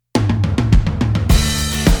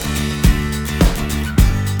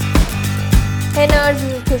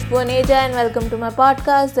listeners, this is Khushbu Aneja and welcome to my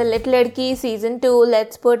podcast, The Little Ladki Season 2,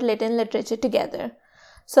 Let's Put Latin Literature Together.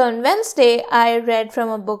 So on Wednesday, I read from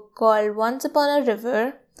a book called Once Upon a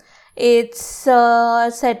River. It's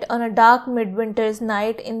set on a dark midwinter's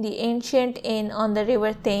night in the ancient inn on the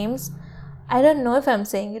river Thames. I don't know if I'm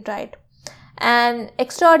saying it right. An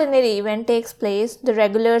extraordinary event takes place. The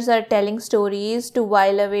regulars are telling stories to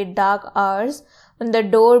while away dark hours when the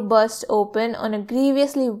door bursts open on a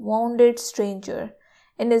grievously wounded stranger.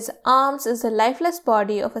 In his arms is the lifeless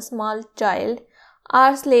body of a small child.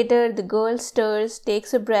 Hours later, the girl stirs,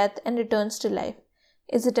 takes a breath, and returns to life.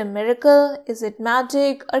 Is it a miracle? Is it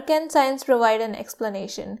magic? Or can science provide an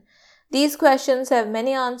explanation? These questions have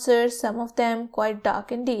many answers, some of them quite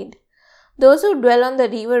dark indeed. Those who dwell on the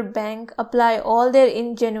river bank apply all their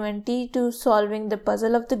ingenuity to solving the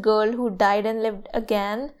puzzle of the girl who died and lived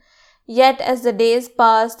again. Yet, as the days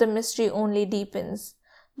pass, the mystery only deepens.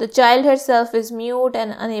 The child herself is mute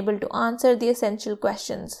and unable to answer the essential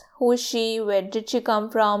questions. Who is she? Where did she come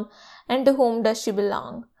from? And to whom does she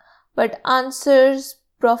belong? But answers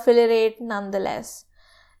proliferate nonetheless.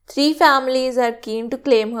 Three families are keen to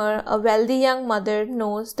claim her. A wealthy young mother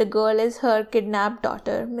knows the girl is her kidnapped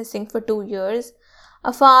daughter, missing for 2 years.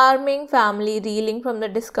 A farming family, reeling from the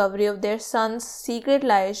discovery of their son's secret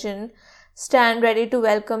liaison, stand ready to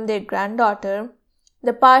welcome their granddaughter.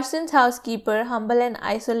 The parson's housekeeper, humble and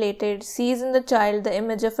isolated, sees in the child the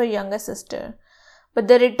image of her younger sister. But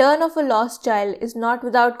the return of a lost child is not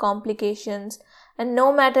without complications, and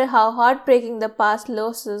no matter how heartbreaking the past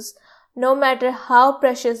losses, no matter how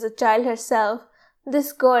precious the child herself,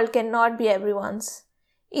 this girl cannot be everyone's.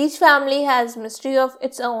 Each family has mystery of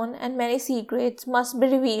its own, and many secrets must be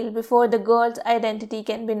revealed before the girl's identity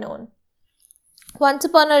can be known. Once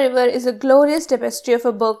Upon a River is a glorious tapestry of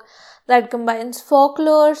a book that combines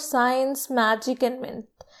folklore, science, magic, and myth.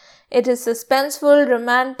 It is suspenseful,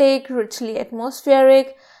 romantic, richly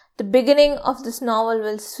atmospheric. The beginning of this novel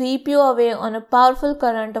will sweep you away on a powerful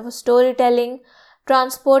current of storytelling,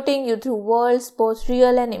 transporting you through worlds both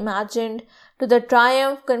real and imagined, to the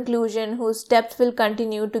triumph conclusion whose depth will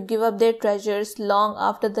continue to give up their treasures long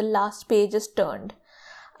after the last page is turned.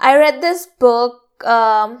 I read this book.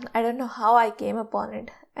 I don't know how I came upon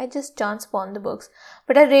it. I just chanced upon the books.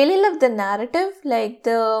 But I really love the narrative. Like,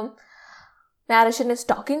 the narration is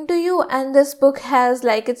talking to you, and this book has,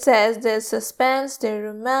 like it says, there's suspense, there's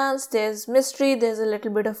romance, there's mystery, there's a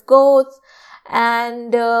little bit of ghosts,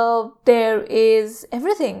 and there is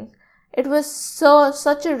everything. It was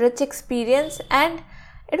such a rich experience, and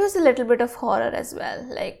it was a little bit of horror as well.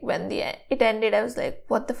 Like, when it ended, I was like,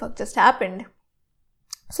 what the fuck just happened?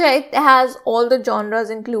 So it has all the genres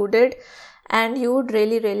included, and you would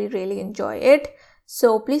really enjoy it.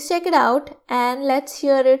 So please check it out, and let's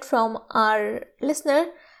hear it from our listener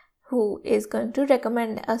who is going to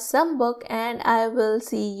recommend us some book, and I will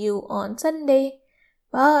see you on Sunday.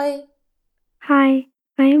 Bye. Hi,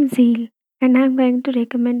 I am Zeel, and I'm going to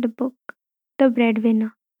recommend a book, The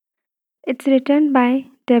Breadwinner. It's written by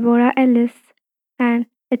Deborah Ellis, and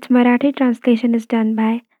its Marathi translation is done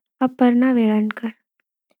by Aparna Velankar.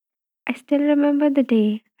 I still remember the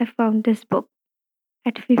day I found this book.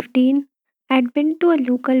 At 15, I'd been to a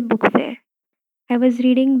local book fair. I was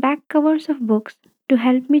reading back covers of books to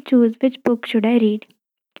help me choose which book should I read,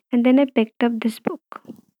 and then I picked up this book,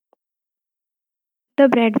 The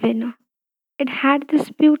Breadwinner. It had this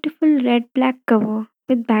beautiful red-black cover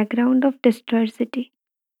with background of destroyed city.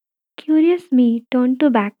 Curious me turned to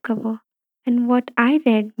back cover, and what I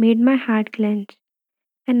read made my heart clench,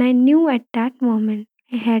 and I knew at that moment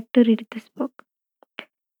I had to read this book.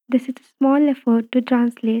 This is a small effort to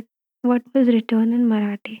translate what was written in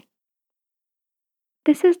Marathi.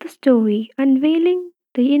 This is the story unveiling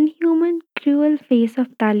the inhuman, cruel face of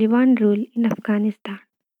Taliban rule in Afghanistan.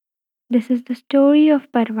 This is the story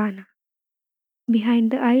of Parwana,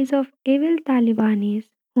 behind the eyes of evil Talibanis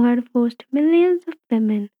who had forced millions of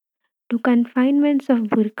women to confinements of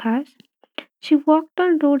burqas. She walked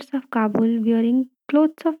on roads of Kabul wearing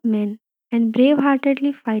clothes of men and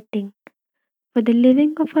brave-heartedly fighting for the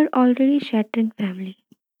living of her already shattering family.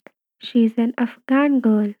 She is an Afghan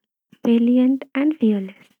girl, valiant and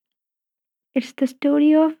fearless. It's the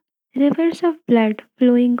story of rivers of blood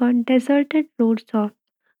flowing on deserted roads of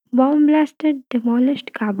bomb-blasted,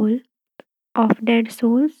 demolished Kabul, of dead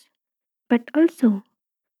souls, but also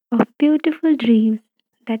of beautiful dreams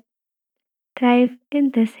that thrive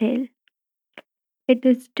in this hell. It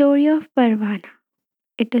is the story of Parwana.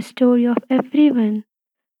 It is a story of everyone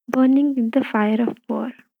burning in the fire of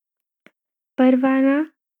war. Parwana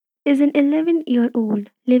is an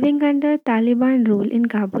 11-year-old living under Taliban rule in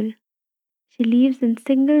Kabul. She lives in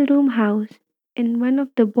single room house in one of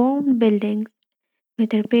the bombed buildings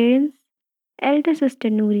with her parents, elder sister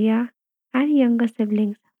Nuria, and younger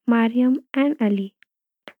siblings Mariam and Ali.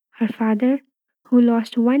 Her father, who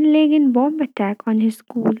lost one leg in bomb attack on his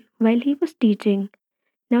school while he was teaching,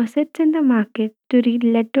 now sits in the market to read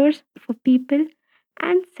letters for people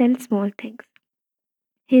and sell small things.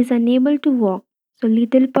 He is unable to walk, so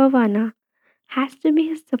little Pavana has to be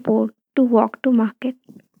his support to walk to market.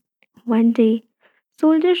 One day,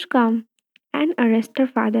 soldiers come and arrest her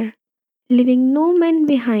father, leaving no man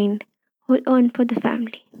behind who'll earn for the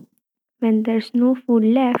family. When there's no food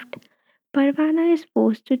left, Parvana is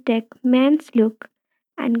forced to take man's look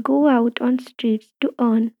and go out on streets to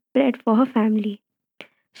earn bread for her family.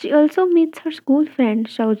 She also meets her school friend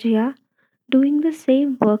Shaujia doing the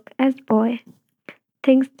same work as boy.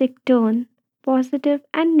 Things take turn, positive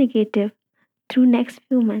and negative, through next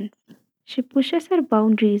few months. She pushes her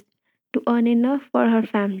boundaries to earn enough for her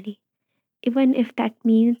family, even if that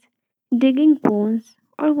means digging bones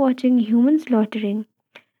or watching human slaughtering.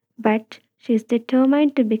 But she is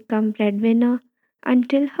determined to become breadwinner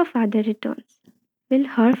until her father returns. Will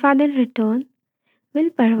her father return? Will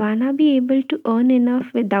Parvana be able to earn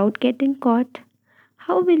enough without getting caught?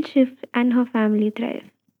 How will she and her family thrive?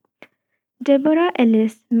 Deborah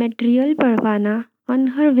Ellis met real Parvana on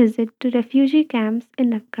her visit to refugee camps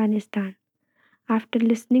in Afghanistan. After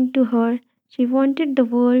listening to her, she wanted the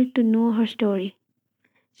world to know her story.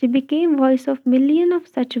 She became voice of millions of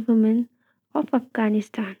such women of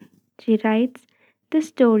Afghanistan. She writes this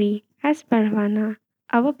story as Parvana,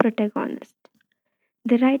 our protagonist.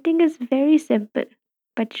 The writing is very simple,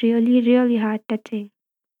 but really heart touching.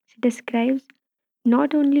 She describes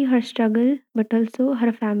not only her struggle but also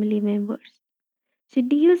her family members. She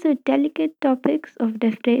deals with delicate topics of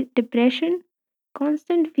depression,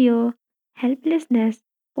 constant fear, helplessness,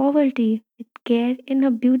 poverty with care in her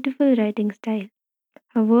beautiful writing style.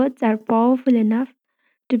 Her words are powerful enough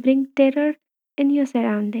to bring terror in your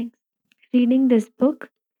surroundings. Reading this book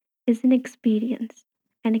is an experience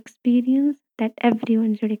that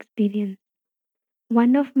everyone should experience.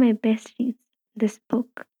 One of my best reads, this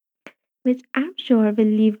book, which I'm sure will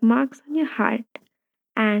leave marks on your heart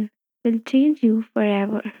and will change you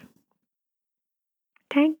forever.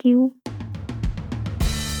 Thank you.